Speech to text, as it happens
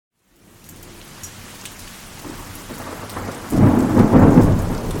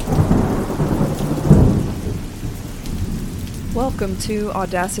Welcome to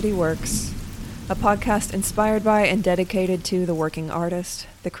Audacity Works, a podcast inspired by and dedicated to the working artist,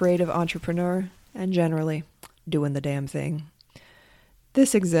 the creative entrepreneur, and generally, doing the damn thing.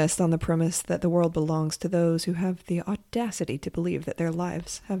 This exists on the premise that the world belongs to those who have the audacity to believe that their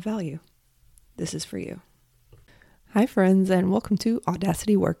lives have value. This is for you. Hi friends, and welcome to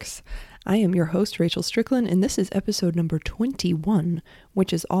Audacity Works. I am your host, Rachel Strickland, and this is episode number 21,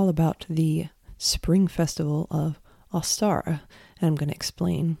 which is all about the Spring Festival of Ostara, and I'm going to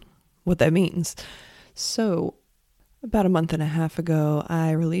explain what that means. So, about a month and a half ago,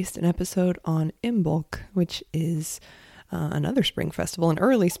 I released an episode on Imbolc, which is another spring festival, an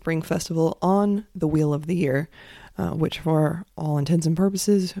early spring festival on the Wheel of the Year, which for all intents and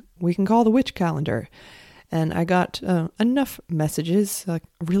purposes, we can call the witch calendar. And I got enough messages,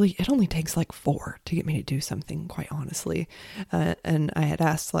 really, it only takes 4 to get me to do something, quite honestly. And I had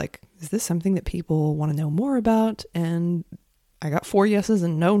asked, is this something that people want to know more about? And I got 4 yeses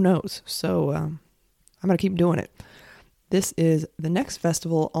and no nos. So I'm going to keep doing it. This is the next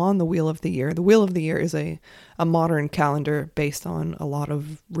festival on the Wheel of the Year. The Wheel of the Year is a modern calendar based on a lot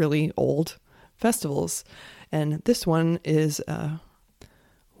of really old festivals. And this one is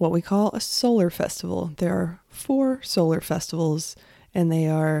what we call a solar festival. There are 4 solar festivals, and they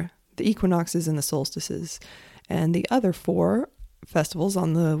are the equinoxes and the solstices. And the other 4 festivals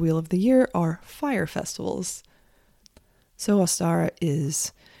on the Wheel of the Year are fire festivals. So Ostara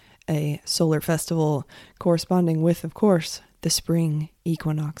is a solar festival corresponding with, of course, the spring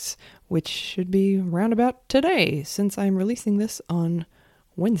equinox, which should be round about today, since I'm releasing this on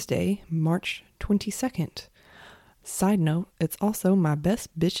Wednesday, March 22nd. Side note, it's also my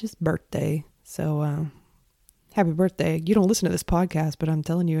best bitch's birthday. So, happy birthday. You don't listen to this podcast, but I'm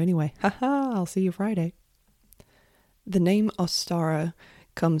telling you anyway. Haha, I'll see you Friday. The name Ostara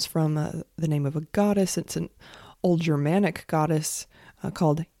comes from the name of a goddess. It's an old Germanic goddess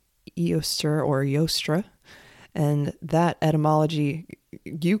called Eostra or Eostra. And that etymology,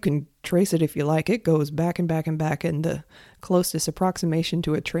 you can trace it if you like. It goes back and back and back. And the closest approximation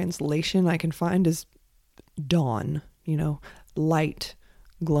to a translation I can find is dawn, light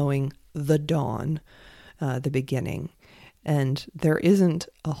glowing, the dawn, the beginning. And there isn't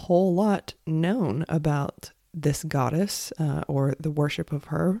a whole lot known about this goddess or the worship of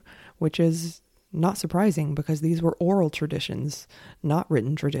her, which is not surprising because these were oral traditions, not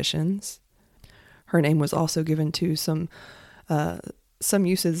written traditions. Her name was also given to some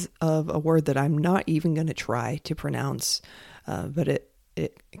uses of a word that I'm not even going to try to pronounce, but it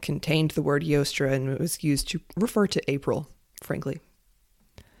contained the word Eostra and it was used to refer to April, frankly.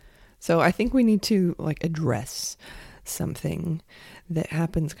 So I think we need to address something that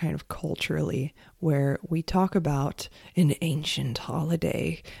happens kind of culturally where we talk about an ancient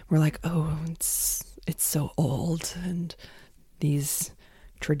holiday. We're like, oh, it's so old and these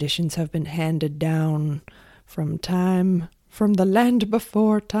traditions have been handed down from the land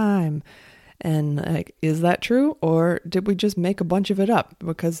before time. And is that true? Or did we just make a bunch of it up?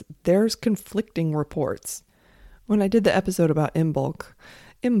 Because there's conflicting reports. When I did the episode about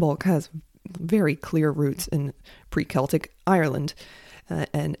Imbolc has very clear roots in pre-Celtic Ireland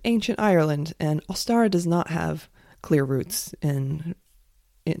and ancient Ireland. And Ostara does not have clear roots in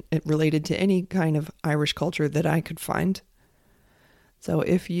it related to any kind of Irish culture that I could find. So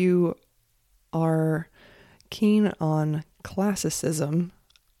if you are keen on classicism,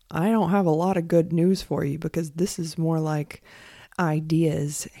 I don't have a lot of good news for you because this is more like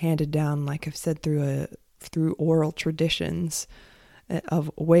ideas handed down, like I've said, through oral traditions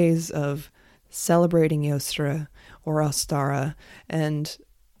of ways of celebrating Eostra or Ostara. And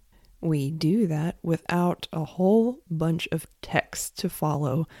we do that without a whole bunch of text to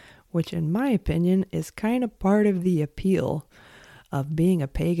follow, which in my opinion is kind of part of the appeal of being a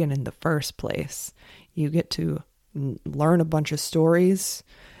pagan in the first place. You get to learn a bunch of stories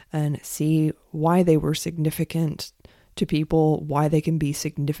and see why they were significant to people, why they can be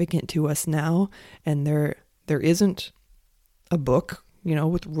significant to us now. And there isn't a book,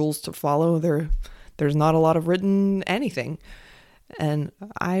 with rules to follow. There's not a lot of written anything. And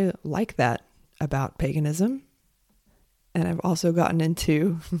I like that about paganism. And I've also gotten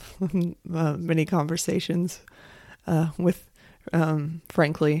into many conversations with,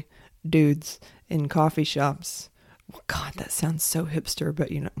 frankly, dudes in coffee shops. God, that sounds so hipster,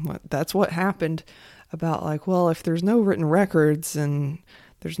 but that's what happened about well, if there's no written records and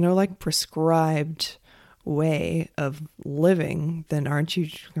there's no prescribed way of living, then aren't you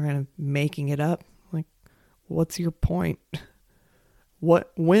kind of making it up? What's your point?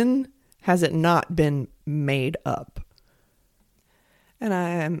 When has it not been made up? And I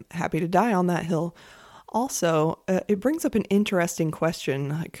am happy to die on that hill. Also, it brings up an interesting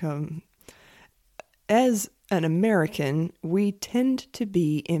question. As an American, we tend to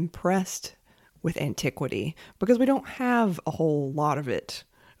be impressed with antiquity because we don't have a whole lot of it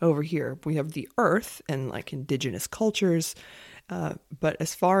over here. We have the earth and indigenous cultures, but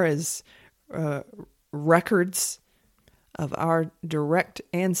as far as records of our direct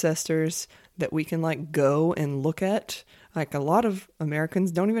ancestors that we can go and look at, a lot of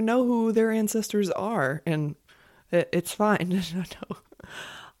Americans don't even know who their ancestors are, and it's fine.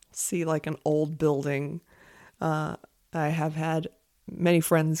 See an old building. I have had many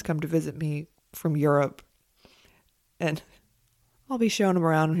friends come to visit me from Europe, and I'll be showing them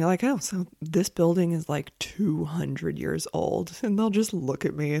around and you're like, oh, so this building is 200 years old. And they'll just look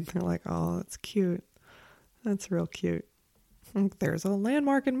at me and they're like, oh, that's cute. That's real cute. There's a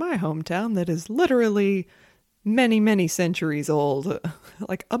landmark in my hometown that is literally many, many centuries old,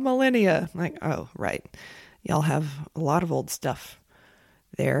 a millennia. Oh, right. Y'all have a lot of old stuff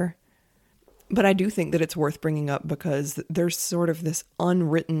there. But I do think that it's worth bringing up because there's sort of this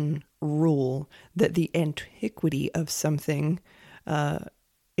unwritten rule that the antiquity of something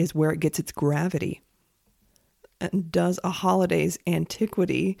is where it gets its gravity. And does a holiday's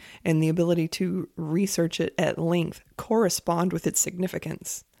antiquity and the ability to research it at length correspond with its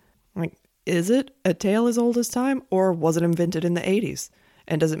significance? Is it a tale as old as time, or was it invented in the 80s?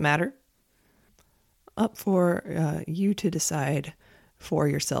 And does it matter? Up for you to decide for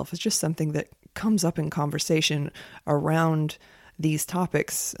yourself. It's just something that comes up in conversation around these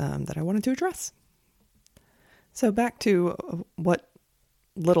topics that I wanted to address. So back to what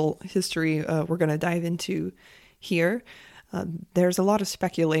little history we're going to dive into here. There's a lot of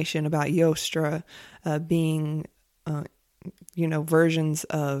speculation about Yostra being, versions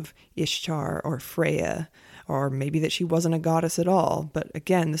of Ishtar or Freya, or maybe that she wasn't a goddess at all. But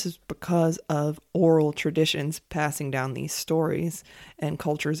again, this is because of oral traditions passing down these stories and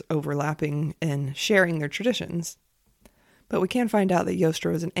cultures overlapping and sharing their traditions. But we can find out that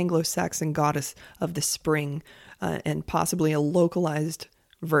Yostra was an Anglo-Saxon goddess of the spring and possibly a localized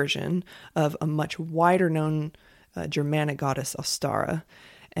version of a much wider known Germanic goddess Ostara.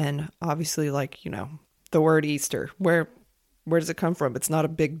 And obviously, the word Easter, where does it come from? It's not a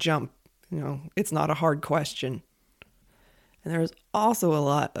big jump. It's not a hard question. And there's also a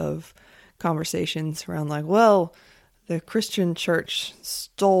lot of conversations around the Christian church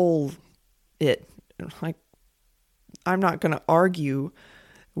stole it. I'm not going to argue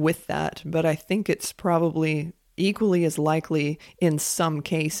with that, but I think it's probably equally as likely in some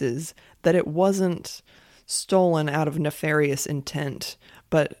cases that it wasn't stolen out of nefarious intent,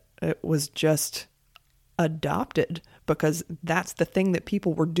 but it was just adopted because that's the thing that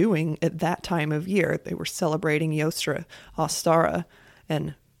people were doing at that time of year. They were celebrating Yostra, Ostara,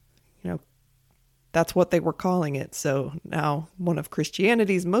 and that's what they were calling it. So now one of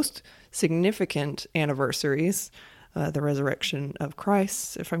Christianity's most significant anniversaries, the resurrection of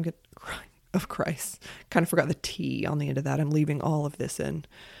Christ, of Christ. Kind of forgot the T on the end of that. I'm leaving all of this in.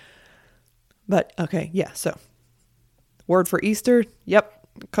 But okay, yeah, so word for Easter, yep,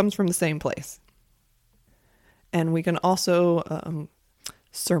 comes from the same place. And we can also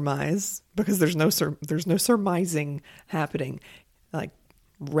surmise, because there's no surmising happening.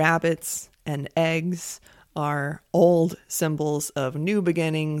 Rabbits and eggs are old symbols of new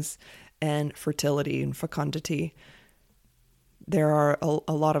beginnings and fertility and fecundity. There are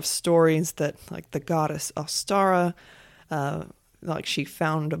a lot of stories that the goddess Ostara, she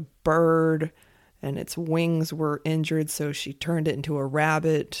found a bird and its wings were injured, so she turned it into a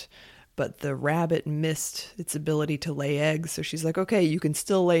rabbit, but the rabbit missed its ability to lay eggs. So she's like, okay, you can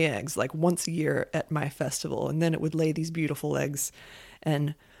still lay eggs once a year at my festival. And then it would lay these beautiful eggs.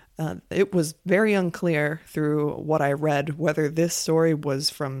 And it was very unclear through what I read whether this story was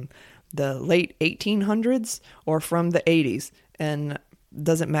from the late 1800s or from the 80s, and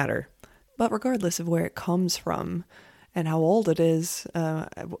doesn't matter. But regardless of where it comes from and how old it is,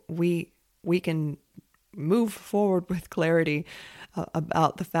 we can move forward with clarity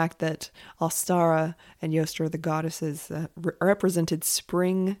about the fact that Ostara and Yostra, the goddesses, represented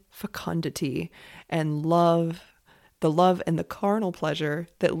spring fecundity and love, the love and the carnal pleasure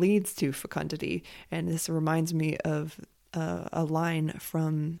that leads to fecundity. And this reminds me of a line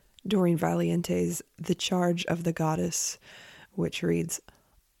from Doreen Valiente's The Charge of the Goddess, which reads,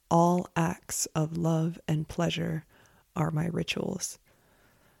 "All acts of love and pleasure are my rituals."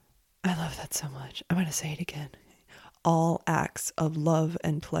 I love that so much. I'm going to say it again. All acts of love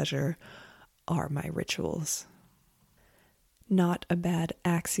and pleasure are my rituals. Not a bad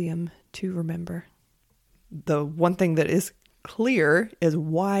axiom to remember. The one thing that is clear is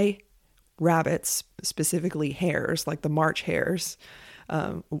why rabbits, specifically hares, like the March hares,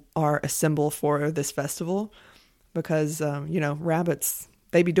 are a symbol for this festival because, rabbits,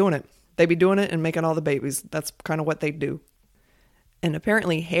 they be doing it. They be doing it and making all the babies. That's kind of what they do. And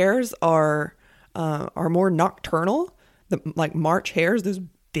apparently hares are more nocturnal, like March hares, those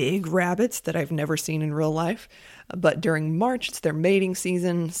big rabbits that I've never seen in real life. But during March, it's their mating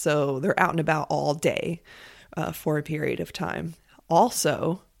season, so they're out and about all day for a period of time.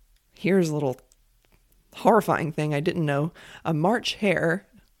 Also, here's a little horrifying thing I didn't know. A March hare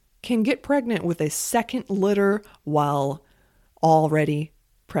can get pregnant with a second litter while already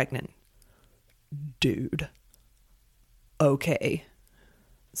pregnant. Dude. Okay.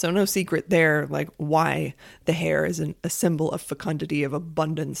 So no secret there, like why the hare is a symbol of fecundity, of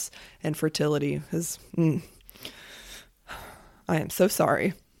abundance and fertility. Because I am so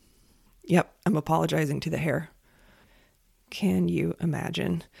sorry. Yep, I'm apologizing to the hare. Can you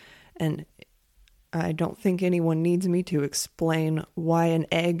imagine? And I don't think anyone needs me to explain why an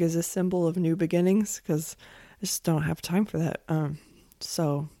egg is a symbol of new beginnings, because I just don't have time for that.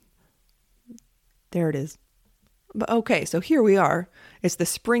 So there it is. But okay, so here we are. It's the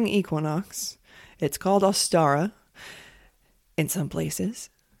spring equinox. It's called Ostara in some places.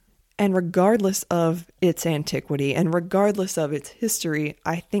 And regardless of its antiquity and regardless of its history,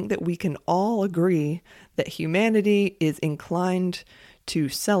 I think that we can all agree that humanity is inclined to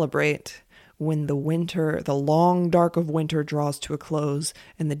celebrate when the winter, the long dark of winter draws to a close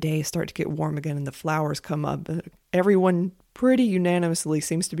and the days start to get warm again and the flowers come up. Everyone pretty unanimously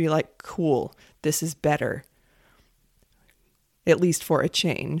seems to be like, cool, this is better. At least for a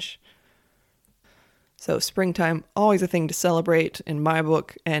change. So springtime, always a thing to celebrate in my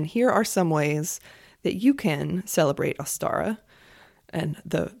book. And here are some ways that you can celebrate Ostara. And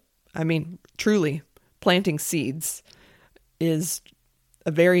truly, planting seeds is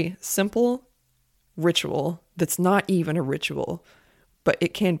a very simple ritual that's not even a ritual, but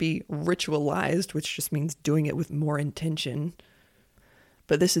it can be ritualized, which just means doing it with more intention.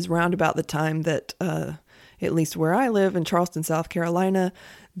 But this is round about the time that, at least where I live in Charleston, South Carolina,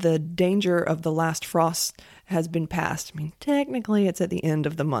 the danger of the last frost has been passed. I mean, technically it's at the end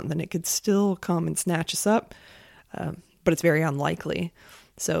of the month and it could still come and snatch us up, but it's very unlikely.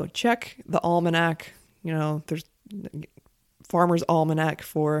 So check the almanac, there's Farmer's Almanac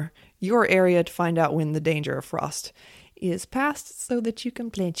for your area to find out when the danger of frost is past so that you can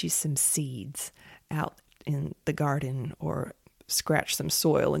plant you some seeds out in the garden or scratch some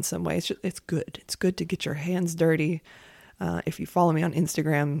soil in some way. It's good. It's good to get your hands dirty. If you follow me on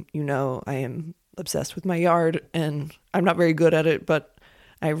Instagram, I am obsessed with my yard and I'm not very good at it, but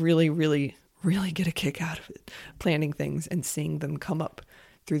I really, really, really get a kick out of it. Planting things and seeing them come up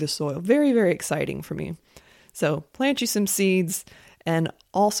through the soil. Very, very exciting for me. So plant you some seeds. And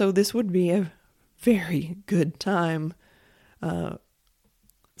also this would be a very good time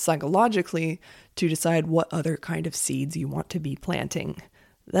psychologically to decide what other kind of seeds you want to be planting.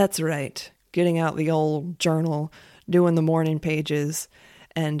 That's right. Getting out the old journal, doing the morning pages,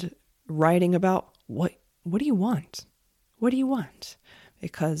 and writing about what do you want? What do you want?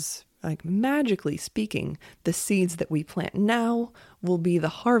 Because, magically speaking, the seeds that we plant now will be the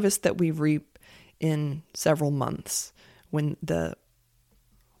harvest that we reap in several months when the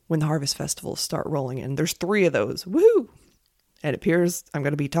harvest festivals start rolling in. There's 3 of those. Woo! It appears I'm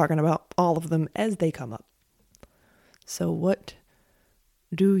going to be talking about all of them as they come up. So what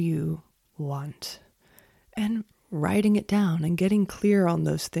do you want? And writing it down and getting clear on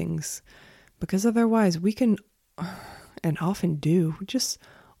those things. Because otherwise we can, and often do, just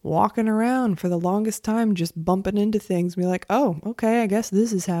walking around for the longest time, just bumping into things. Be like, oh, okay, I guess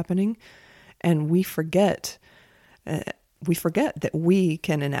this is happening. And we forget that we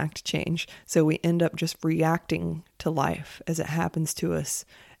can enact change. So we end up just reacting to life as it happens to us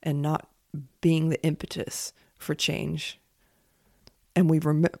and not being the impetus for change. And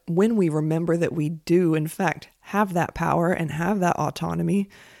when we remember that we do, in fact, have that power and have that autonomy,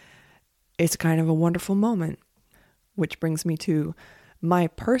 it's kind of a wonderful moment. Which brings me to my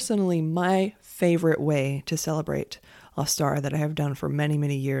favorite way to celebrate Ostara that I have done for many,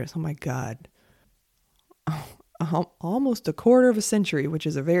 many years. Oh my God. Almost a quarter of a century, which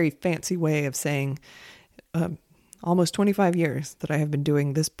is a very fancy way of saying almost 25 years that I have been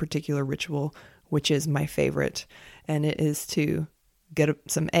doing this particular ritual, which is my favorite. And it is to get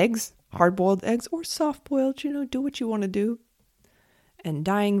some eggs, hard-boiled eggs or soft-boiled, do what you want to do, and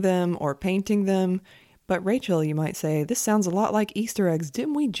dyeing them or painting them. But Rachel, you might say, this sounds a lot like Easter eggs.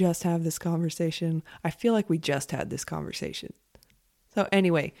 Didn't we just have this conversation? I feel like we just had this conversation. So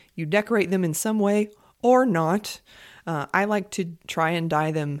anyway, you decorate them in some way or not. I like to try and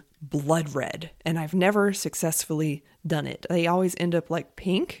dye them blood red, and I've never successfully done it. They always end up like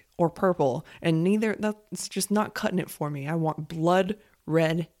pink or purple, and that's just not cutting it for me. I want blood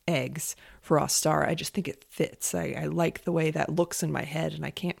red eggs for Ostara. I just think it fits. I like the way that looks in my head, and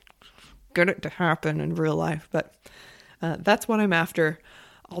I can't get it to happen in real life, but that's what I'm after.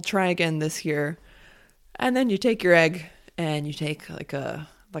 I'll try again this year. And then you take your egg and you take like a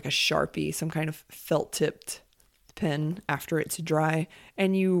Sharpie, some kind of felt tipped pen after it's dry,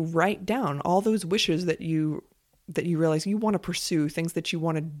 and you write down all those wishes that you realize you want to pursue, things that you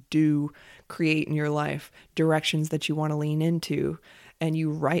want to do, create in your life, directions that you want to lean into, and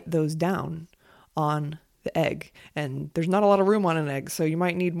you write those down on the egg. And there's not a lot of room on an egg, so you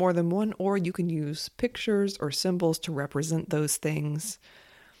might need more than one, or you can use pictures or symbols to represent those things.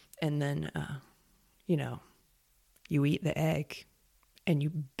 And then, you eat the egg and you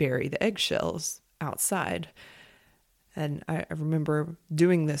bury the eggshells outside. And I remember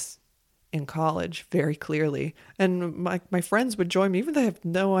doing this in college very clearly. And my friends would join me, even though they have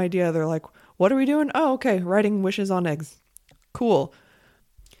no idea. They're like, what are we doing? Oh, okay, writing wishes on eggs. Cool.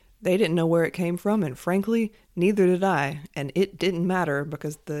 They didn't know where it came from, and frankly, neither did I. And it didn't matter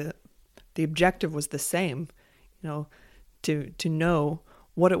because the objective was the same, to know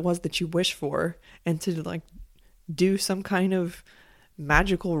what it was that you wish for, and to like do some kind of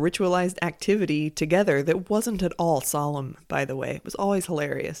magical ritualized activity together that wasn't at all solemn, by the way. It was always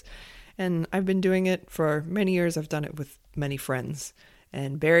hilarious. And I've been doing it for many years. I've done it with many friends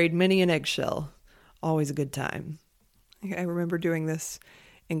and buried many an eggshell. Always a good time. I remember doing this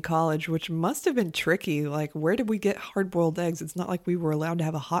in college, which must have been tricky. Like, where did we get hard-boiled eggs? It's not like we were allowed to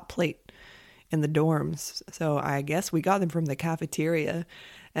have a hot plate in the dorms. So I guess we got them from the cafeteria,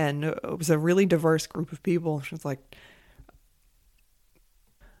 and it was a really diverse group of people. It was like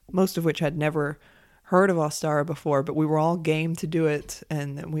most of which had never heard of Ostara before, but we were all game to do it.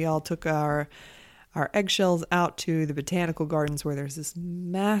 And then we all took our eggshells out to the botanical gardens, where there's this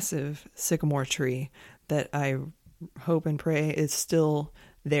massive sycamore tree that I hope and pray is still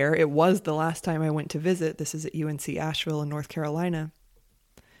there. It was the last time I went to visit. This is at UNC Asheville in North Carolina.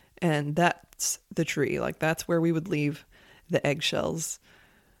 And that's the tree. Like, that's where we would leave the eggshells.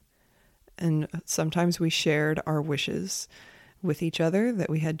 And sometimes we shared our wishes with each other that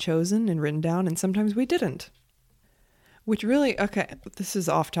we had chosen and written down, and sometimes we didn't. Which really, okay, this is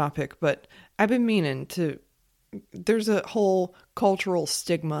off topic, but I've been meaning to, there's a whole cultural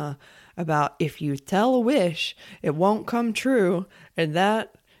stigma about if you tell a wish, it won't come true, and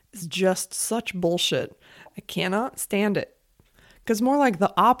that is just such bullshit. I cannot stand it. Because more like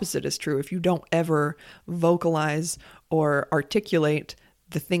the opposite is true. If you don't ever vocalize or articulate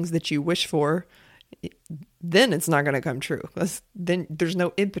the things that you wish for, then it's not going to come true. Then there's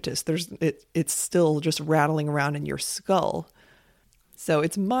no impetus. It's still just rattling around in your skull. So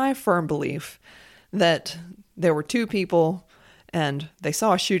it's my firm belief that there were two people and they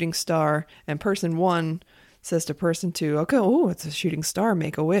saw a shooting star, and person one says to person two, okay, oh, it's a shooting star,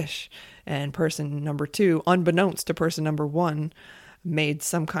 make a wish. And person number two, unbeknownst to person number one, made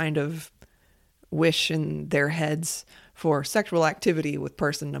some kind of wish in their heads for sexual activity with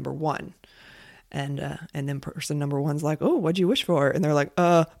person number one. And then person number one's like, oh, what'd you wish for? And they're like,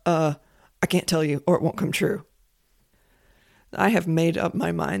 I can't tell you, or it won't come true. I have made up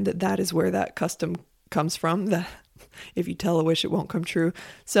my mind that is where that custom comes from, that if you tell a wish, it won't come true.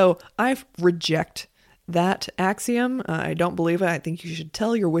 So I reject that axiom. I don't believe it. I think you should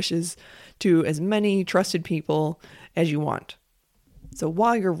tell your wishes to as many trusted people as you want. So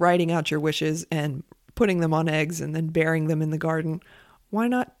while you're writing out your wishes and putting them on eggs and then burying them in the garden, why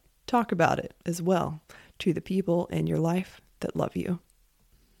not talk about it as well to the people in your life that love you?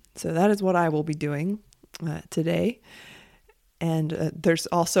 So that is what I will be doing today. And there's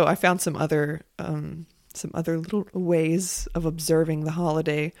also, I found some other little ways of observing the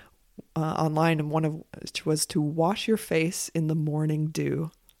holiday online, and one of which was to wash your face in the morning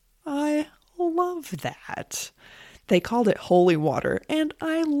dew. I love that. They called it holy water, and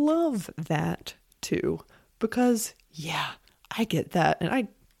I love that too, because yeah, I get that. And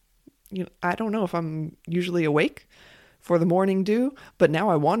I don't know if I'm usually awake for the morning dew, but now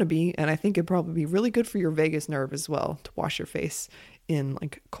I want to be, and I think it'd probably be really good for your vagus nerve as well to wash your face in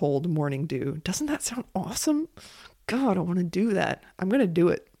like cold morning dew. Doesn't that sound awesome? God, I want to do that. I'm going to do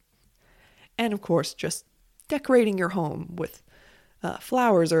it. And of course, just decorating your home with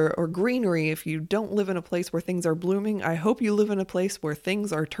flowers or greenery. If you don't live in a place where things are blooming, I hope you live in a place where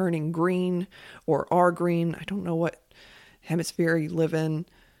things are turning green or are green. I don't know what hemisphere you live in,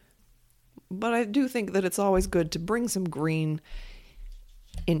 but I do think that it's always good to bring some green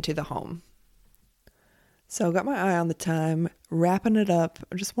into the home. So got my eye on the time, wrapping it up.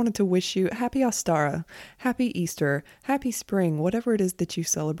 I just wanted to wish you happy Ostara, happy Easter, happy spring, whatever it is that you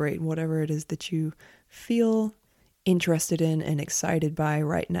celebrate, whatever it is that you feel interested in and excited by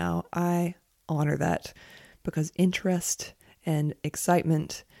right now. I honor that because interest and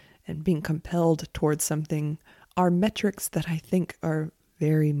excitement and being compelled towards something are metrics that I think are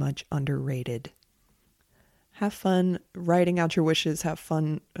very much underrated. Have fun writing out your wishes. Have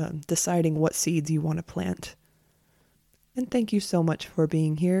fun deciding what seeds you want to plant. And thank you so much for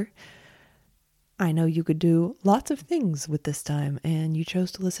being here. I know you could do lots of things with this time, and you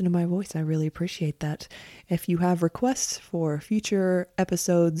chose to listen to my voice. I really appreciate that. If you have requests for future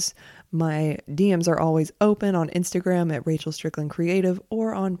episodes, my DMs are always open on Instagram at Rachel Strickland Creative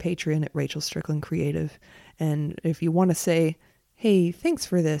or on Patreon at Rachel Strickland Creative. And if you want to say, hey, thanks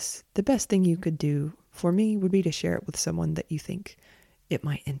for this, the best thing you could do for me would be to share it with someone that you think it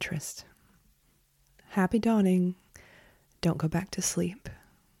might interest. Happy dawning. Don't go back to sleep.